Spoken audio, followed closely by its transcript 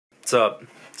What's up?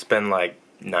 It's been like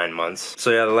 9 months. So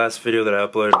yeah, the last video that I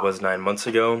uploaded was 9 months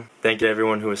ago. Thank you to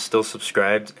everyone who is still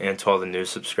subscribed, and to all the new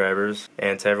subscribers,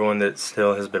 and to everyone that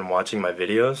still has been watching my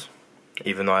videos,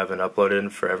 even though I haven't uploaded in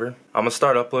forever. I'm gonna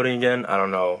start uploading again. I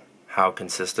don't know how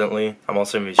consistently. I'm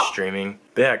also gonna be streaming.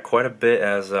 But yeah, quite a bit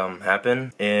has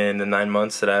happened in the 9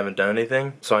 months that I haven't done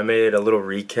anything. So I made a little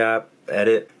recap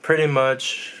edit. Pretty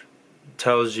much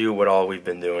tells you what all we've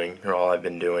been doing, or all I've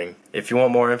been doing. If you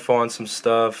want more info on some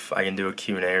stuff, I can do a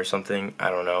Q&A or something. I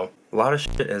don't know. A lot of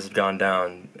shit has gone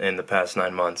down in the past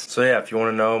 9 months. So yeah, if you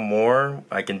want to know more,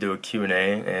 I can do a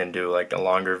Q&A and do like a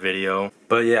longer video.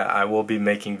 But yeah, I will be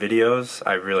making videos.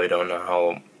 I really don't know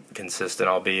how consistent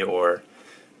I'll be or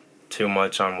too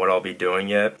much on what I'll be doing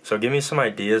yet. So give me some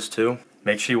ideas too.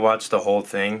 Make sure you watch the whole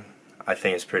thing. I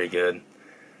think it's pretty good.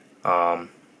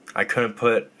 I couldn't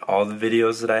put all the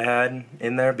videos that I had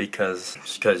in there because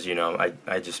you know,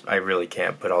 I really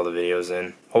can't put all the videos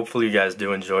in. Hopefully you guys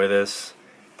do enjoy this.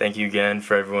 Thank you again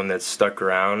for everyone that's stuck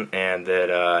around and that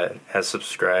has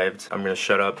subscribed. I'm gonna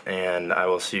shut up and I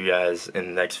will see you guys in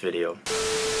the next video.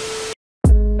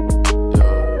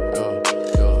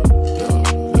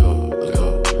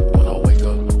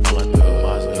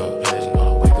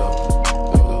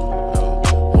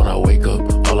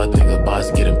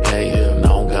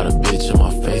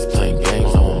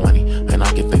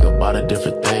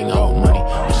 Different thing, I want money.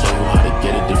 I'll show you how to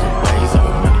get it different ways. I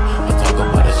want money. I talk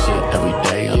about that shit every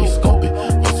day. I be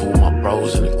scoping, posting with my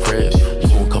bros in the crib.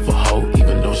 You won't cuff a hoe,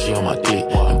 even though she on my dick.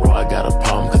 And bro, I got a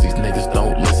problem, cause these niggas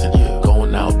don't listen.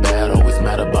 Going out bad, always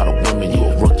mad about a woman. You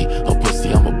a rookie, no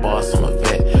pussy, I'm a boss, I'm a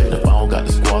vet. And if I don't got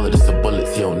the squalor, it's a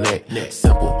bullet to your neck.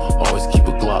 Simple, always keep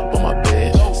a Glock on my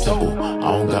bed. Simple,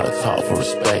 I don't gotta talk for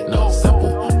respect. No,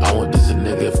 simple, I want this a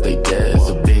nigga if they dead. It's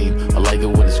a beam, I like it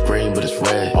when it's green, but it's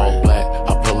red. All black,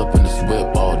 I pull up in this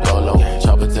whip, all dolo.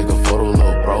 Chop and take a photo,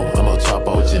 little bro. I'm no chop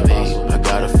out what you need. I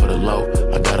got it for the low,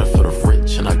 I got it for the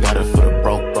rich, and I got it for the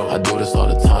broke. I do this all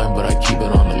the time, but I keep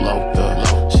it on the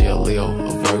low. She a Leo,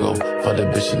 a Virgo, fuck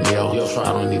that bitch in Leo.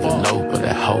 I don't even know, but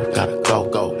that hoe gotta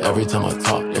go. Every time I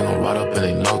talk, they gon' write up in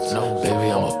they notes.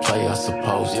 Baby, I'm a player, I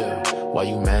suppose. Why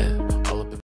you mad?